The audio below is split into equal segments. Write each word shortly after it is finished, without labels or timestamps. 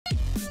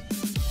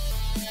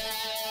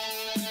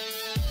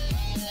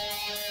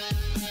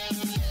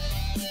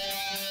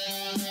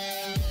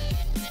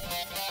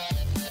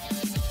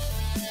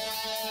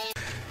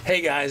Hey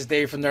guys,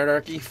 Dave from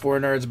Nerdarchy, for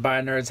nerds by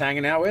nerds,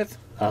 hanging out with.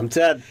 I'm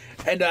Ted.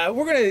 And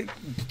we're going to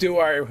do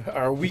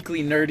our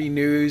weekly nerdy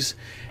news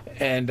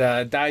and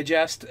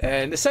digest.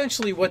 And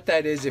essentially what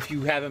that is, if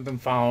you haven't been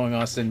following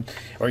us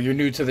or you're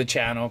new to the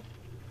channel,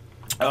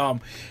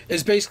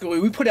 is basically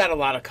we put out a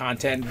lot of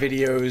content,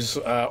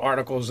 videos,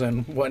 articles,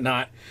 and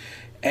whatnot.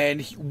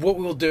 And what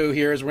we'll do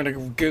here is we're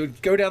going to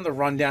go down the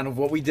rundown of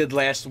what we did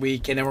last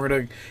week, and then we're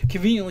going to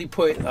conveniently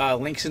put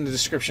links in the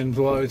description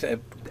below to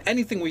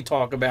anything we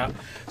talk about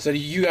so that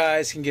you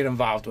guys can get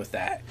involved with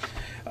that.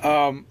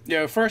 You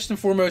know, first and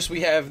foremost,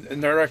 we have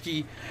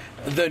Nerdarchy,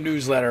 the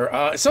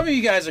newsletter. Some of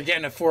you guys are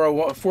getting a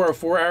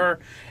 404 error,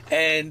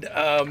 and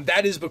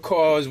that is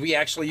because we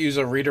actually use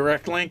a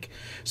redirect link.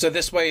 So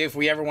this way, if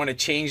we ever want to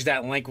change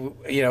that link,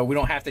 you know, we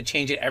don't have to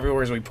change it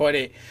everywhere as we put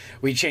it.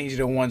 We change it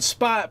in one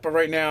spot. But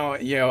right now,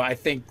 you know, I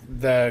think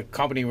the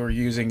company we're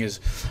using is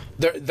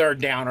they're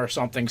down or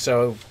something.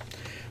 So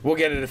we'll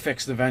get it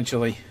fixed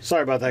eventually.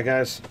 Sorry about that,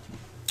 guys.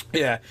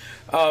 Yeah,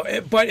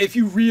 but if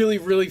you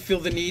really feel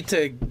the need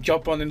to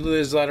jump on the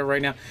newsletter right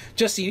now,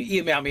 just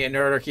email me at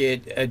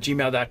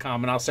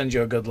nerdarchy@gmail.com and I'll send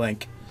you a good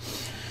link.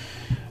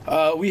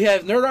 We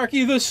have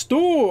Nerdarchy the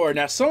store.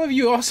 Now, some of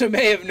you also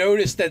may have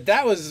noticed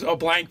that was a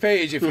blank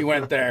page if you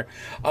went there,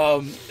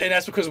 and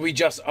that's because we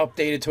just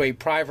updated to a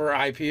private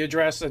IP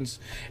address and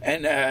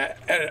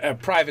a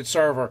private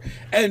server,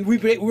 and we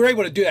were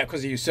able to do that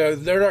because of you. So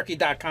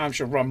Nerdarchy.com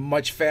should run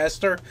much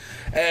faster,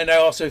 and I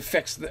also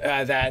fixed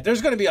that.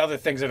 There's going to be other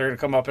things that are going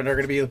to come up, and they're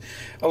going to be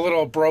a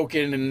little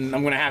broken, and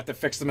I'm going to have to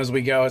fix them as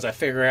we go as I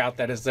figure out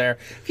that it's there.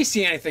 If you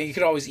see anything, you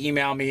could always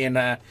email me, and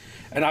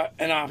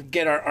I'll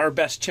get our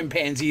best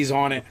chimpanzees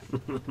on it.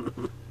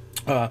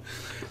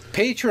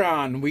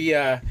 Patreon, we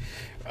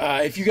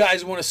if you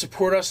guys want to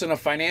support us in a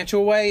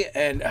financial way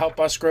and help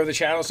us grow the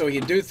channel so we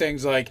can do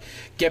things like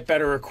get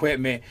better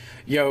equipment,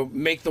 you know,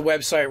 make the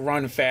website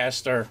run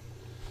faster,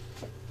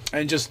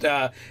 and just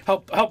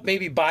help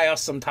maybe buy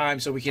us some time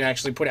so we can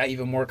actually put out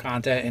even more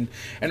content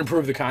and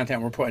improve the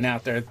content we're putting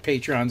out there.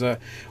 Patreon's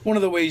one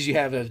of the ways you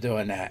have of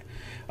doing that.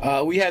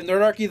 We have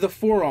Nerdarchy the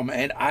forum,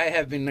 and I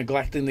have been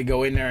neglecting to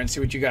go in there and see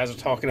what you guys are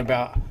talking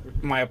about.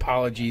 My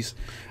apologies.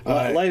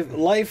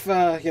 Life,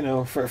 you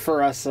know,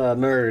 for us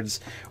nerds,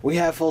 we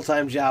have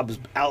full-time jobs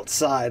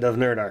outside of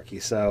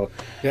Nerdarchy, so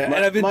yeah, and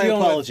I've been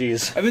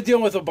apologies. I've been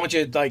dealing with a bunch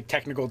of like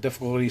technical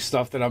difficulty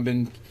stuff that I've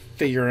been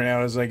figuring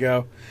out as I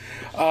go.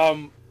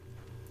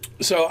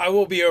 So I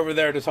will be over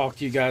there to talk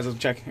to you guys and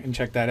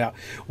check that out.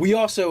 We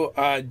also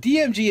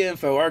DMG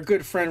Info, our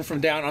good friend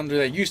from down under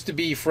that used to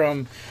be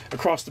from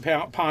across the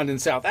pond in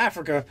South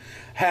Africa,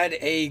 had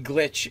a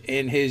glitch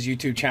in his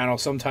YouTube channel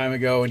some time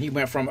ago, and he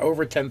went from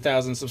over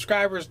 10,000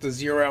 subscribers to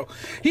 0.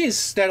 He is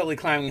steadily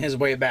climbing his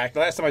way back. The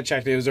last time I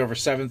checked, it was over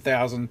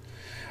 7,000.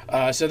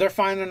 So they're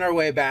finding their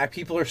way back.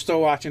 People are still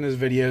watching his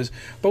videos,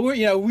 but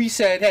we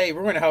said, hey,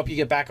 we're going to help you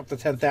get back up to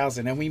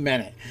 10,000, and we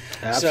meant it.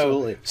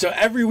 Absolutely. So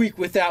every week,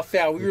 without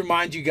fail, we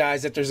remind you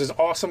guys that there's this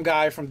awesome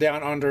guy from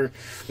down under.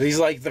 He's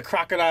like the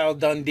Crocodile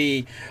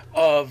Dundee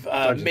of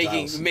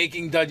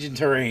making dungeon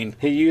terrain.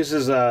 He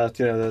uses the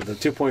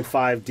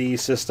 2.5D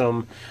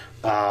system.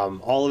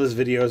 All of his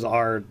videos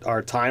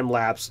are time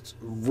lapsed,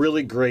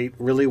 really great,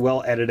 really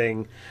well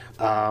editing.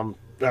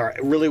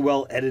 Really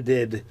well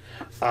edited,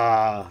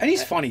 and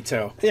he's funny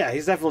too. Yeah,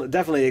 he's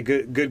definitely a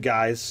good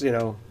guy. You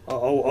know,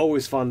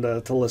 always fun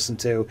to listen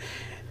to.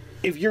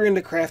 If you're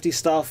into crafty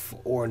stuff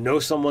or know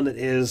someone that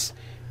is,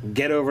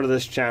 get over to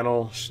this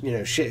channel. You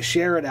know,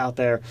 share it out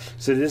there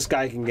so this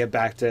guy can get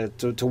back to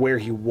where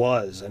he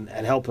was and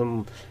help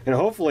him, and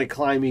hopefully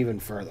climb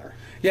even further.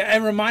 Yeah,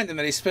 and remind him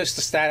that he's supposed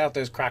to stat out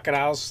those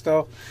crocodiles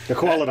still. The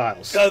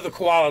koaladiles. The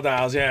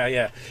koaladiles,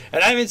 yeah.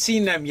 And I haven't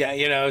seen them yet,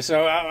 you know,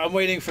 so I'm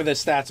waiting for the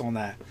stats on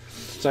that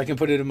so I can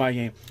put it in my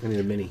game. I need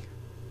a mini.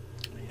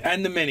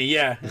 And the mini,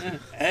 yeah.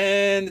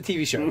 And the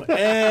TV show.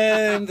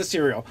 And the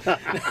cereal.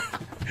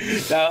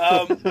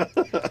 Now,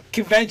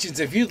 conventions,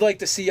 if you'd like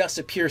to see us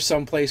appear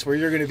someplace where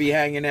you're going to be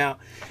hanging out,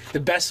 the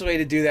best way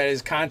to do that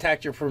is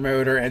contact your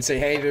promoter and say,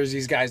 hey, there's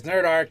these guys,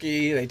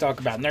 Nerdarchy. They talk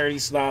about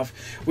nerdy stuff.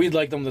 We'd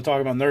like them to talk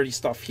about nerdy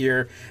stuff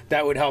here.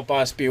 That would help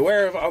us be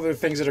aware of other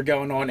things that are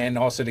going on and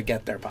also to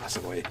get there,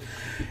 possibly.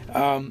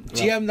 GM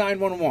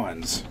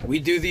 911s. We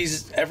do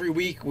these every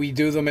week. We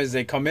do them as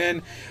they come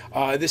in.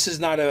 This is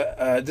not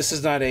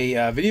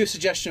a video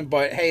suggestion,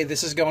 but hey,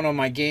 this is going on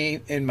my game.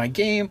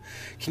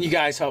 Can you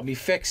guys help me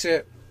fix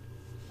it?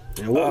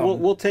 Yeah,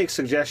 we'll take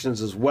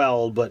suggestions as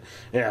well, but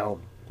you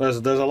know, there's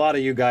a lot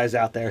of you guys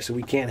out there, so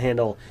we can't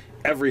handle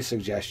every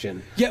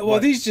suggestion. Yeah, well,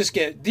 these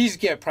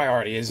get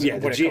priority. Yeah,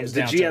 the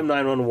GM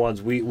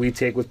 911s we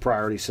take with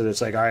priority, so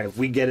it's like, all right, if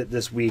we get it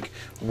this week,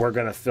 we're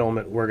gonna film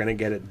it, we're gonna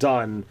get it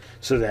done,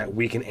 so that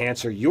we can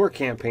answer your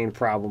campaign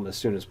problem as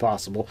soon as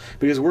possible.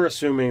 Because we're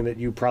assuming that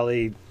you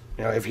probably, you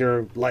know, if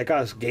you're like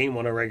us, game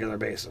on a regular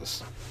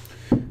basis.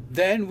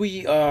 Then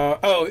we,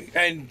 oh,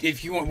 and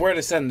if you want where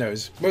to send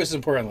those, most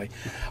importantly,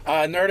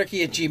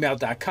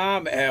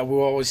 nerdarchy@gmail.com.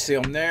 We'll always see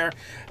them there.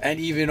 And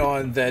even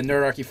on the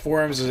Nerdarchy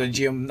forums, there's a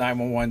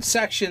GM911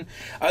 section.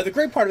 The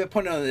great part of it,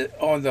 putting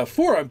on the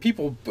forum,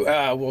 people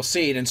will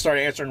see it and start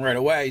answering right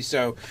away.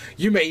 So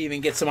you may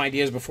even get some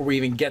ideas before we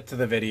even get to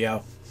the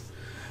video.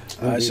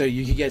 So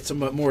you can get some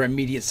more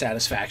immediate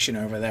satisfaction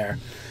over there.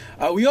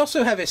 We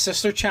also have a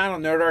sister channel,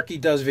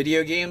 Nerdarchy does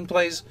video game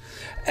plays,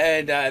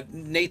 and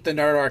Nate the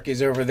Nerdarchy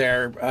is over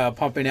there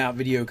pumping out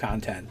video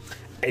content.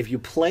 If you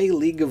play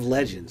League of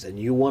Legends and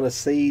you want to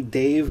see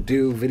Dave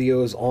do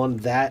videos on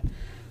that,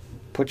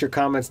 put your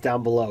comments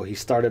down below. He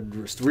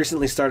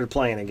recently started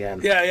playing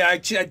again. Yeah, I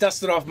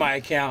dusted off my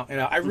account. You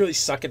know, I really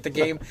suck at the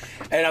game,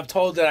 and I'm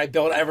told that I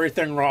built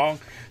everything wrong.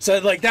 So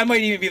like that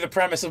might even be the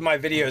premise of my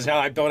videos: how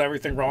I built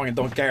everything wrong and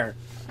don't care.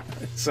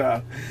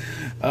 So,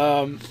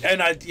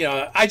 and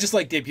I just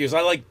like the abuse.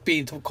 I like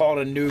being called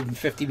a noob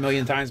 50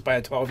 million times by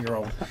a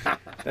 12-year-old.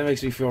 That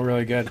makes me feel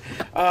really good.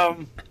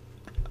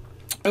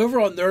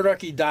 Over on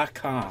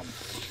Nerdarchy.com,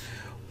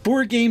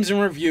 board games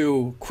and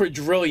review,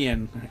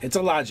 Quadrillion. It's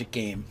a logic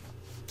game,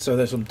 so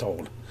that's what I'm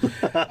told.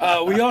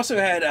 We also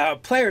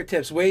had player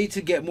tips, way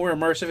to get more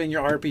immersive in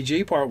your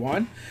RPG, part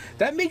 1.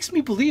 That makes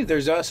me believe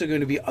there's also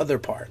going to be other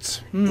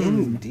parts.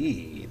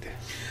 Indeed.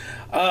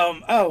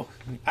 Oh,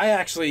 I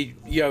actually,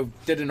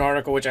 did an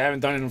article, which I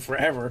haven't done in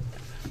forever.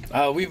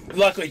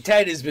 Luckily,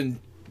 Ted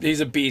he's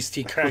a beast.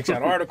 He cranks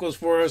out articles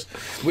for us.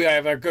 We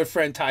have our good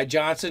friend Ty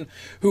Johnson,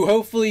 who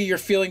hopefully you're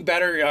feeling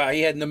better.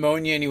 He had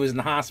pneumonia and he was in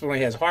the hospital.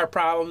 He has heart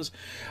problems.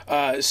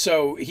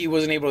 So he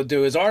wasn't able to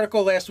do his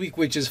article last week,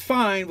 which is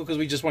fine because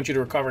we just want you to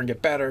recover and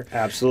get better.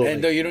 Absolutely.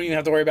 And you don't even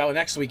have to worry about it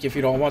next week if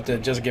you don't want to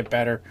just get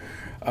better.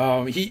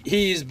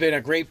 He's been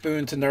a great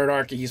boon to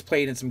Nerdarchy. He's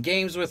played in some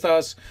games with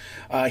us.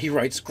 He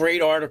writes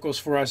great articles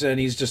for us, and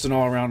he's just an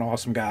all-around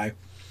awesome guy.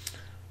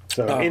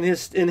 So in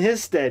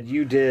his stead,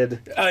 you did.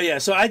 Yeah.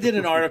 So I did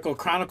an article,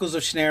 Chronicles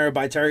of Shannara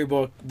by Terry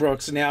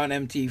Brooks, now an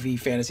MTV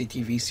fantasy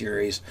TV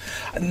series.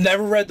 I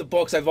never read the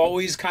books. I've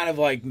always kind of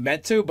like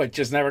meant to, but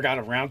just never got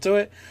around to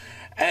it.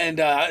 And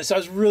so I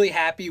was really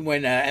happy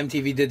when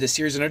MTV did this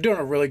series, and they're doing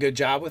a really good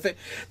job with it.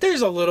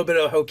 There's a little bit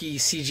of hokey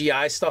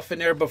CGI stuff in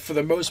there, but for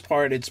the most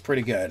part, it's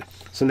pretty good.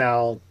 So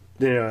now,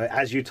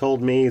 as you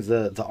told me,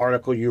 the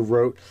article you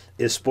wrote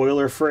is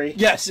spoiler free.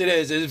 Yes, it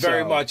is. It is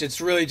very much. It's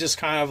really just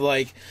kind of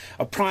like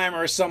a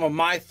primer, some of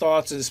my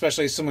thoughts, and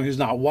especially someone who's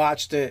not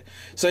watched it.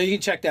 So you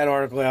can check that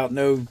article out.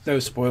 No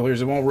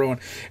spoilers. It won't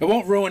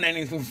ruin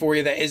anything for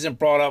you that isn't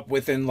brought up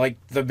within like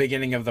the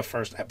beginning of the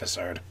first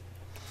episode.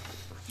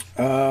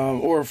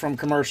 Or from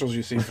commercials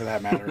you see, for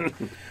that matter.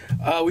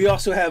 We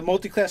also have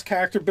multi-class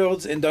character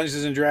builds in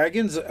Dungeons and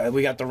Dragons.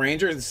 We got the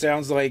Ranger. It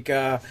sounds like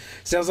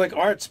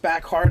Art's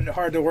back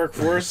hard to work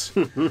for us.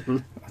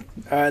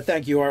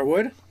 Thank you,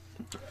 Artwood.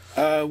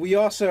 We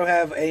also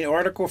have an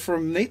article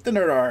from Nate the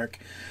Nerdarchy.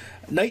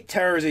 Night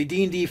Terror is a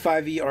D&D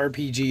 5e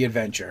RPG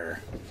adventure,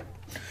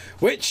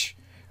 which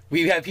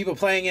we've had people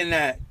playing in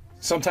that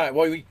sometime.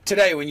 Well,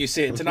 today when you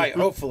see it tonight,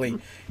 hopefully.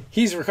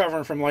 He's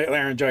recovering from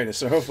laryngitis,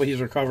 so hopefully he's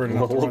recovered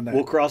enough to run that.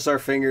 We'll cross our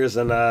fingers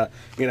and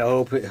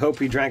hope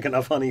he drank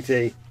enough honey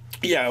tea.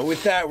 Yeah,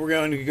 with that, we're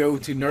going to go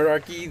to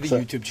Nerdarchy, the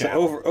YouTube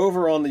channel. So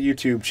over on the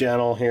YouTube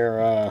channel here,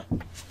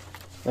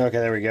 okay,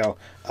 there we go.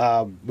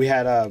 We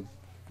had a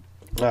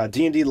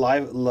D&D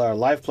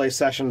live play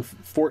session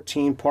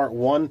 14, part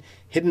 1,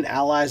 Hidden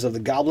Allies of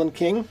the Goblin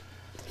King.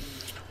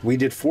 We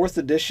did 4th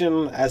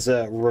edition as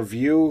a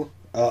review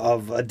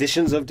of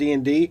editions of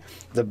D&D,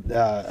 the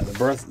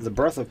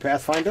birth of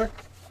Pathfinder.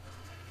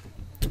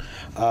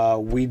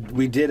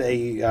 We did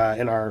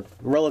in our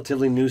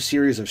relatively new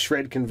series of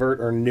Shred,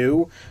 Convert, or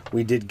New,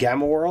 we did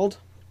GammaWorld.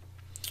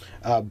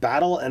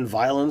 Battle and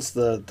Violence,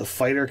 the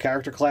fighter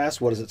character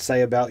class. What does it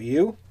say about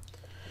you?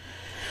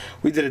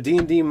 We did a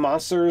D&D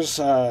monsters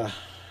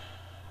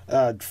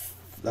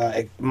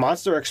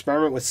monster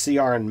experiment with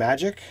CR and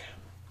magic.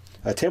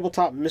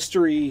 Tabletop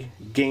mystery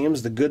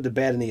games, the good, the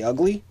bad, and the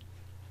ugly.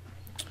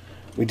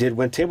 We did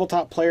when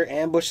tabletop player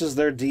ambushes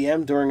their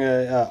DM during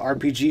a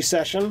RPG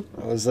session.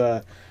 It was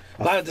a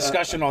lot of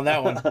discussion on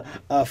that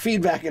one.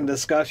 Feedback and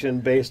discussion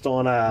based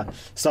on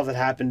stuff that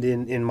happened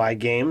in my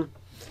game.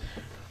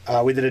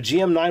 We did a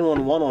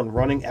GM911 on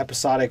running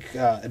episodic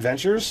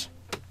adventures.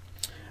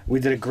 We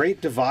did a great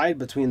divide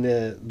between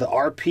the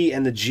RP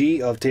and the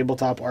G of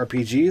tabletop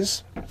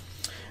RPGs.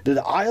 Did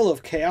the Isle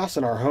of Chaos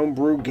in our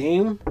homebrew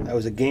game. That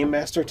was a Game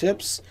Master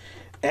Tips.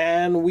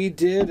 And we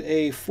did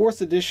a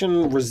 4th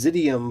edition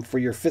Residium for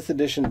your 5th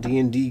edition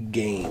D&D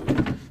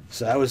game.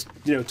 So I was,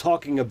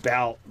 talking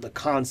about the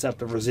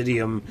concept of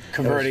Residium,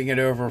 converting it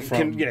over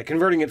from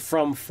converting it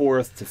from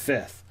 4th to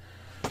 5th.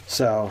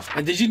 So.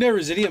 And did you know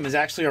Residium is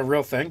actually a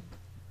real thing?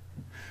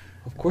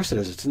 Of course it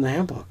is. It's in the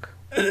handbook.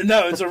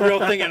 No, it's a real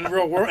thing in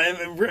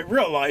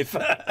real life.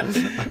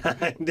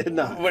 I did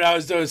not. When I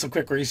was doing some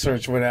quick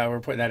research, when we're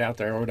putting that out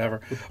there or whatever.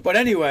 But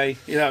anyway,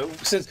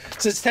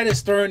 since Ted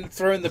has thrown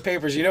the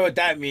papers, you know what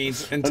that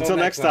means. Until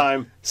next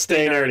time,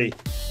 stay nerdy.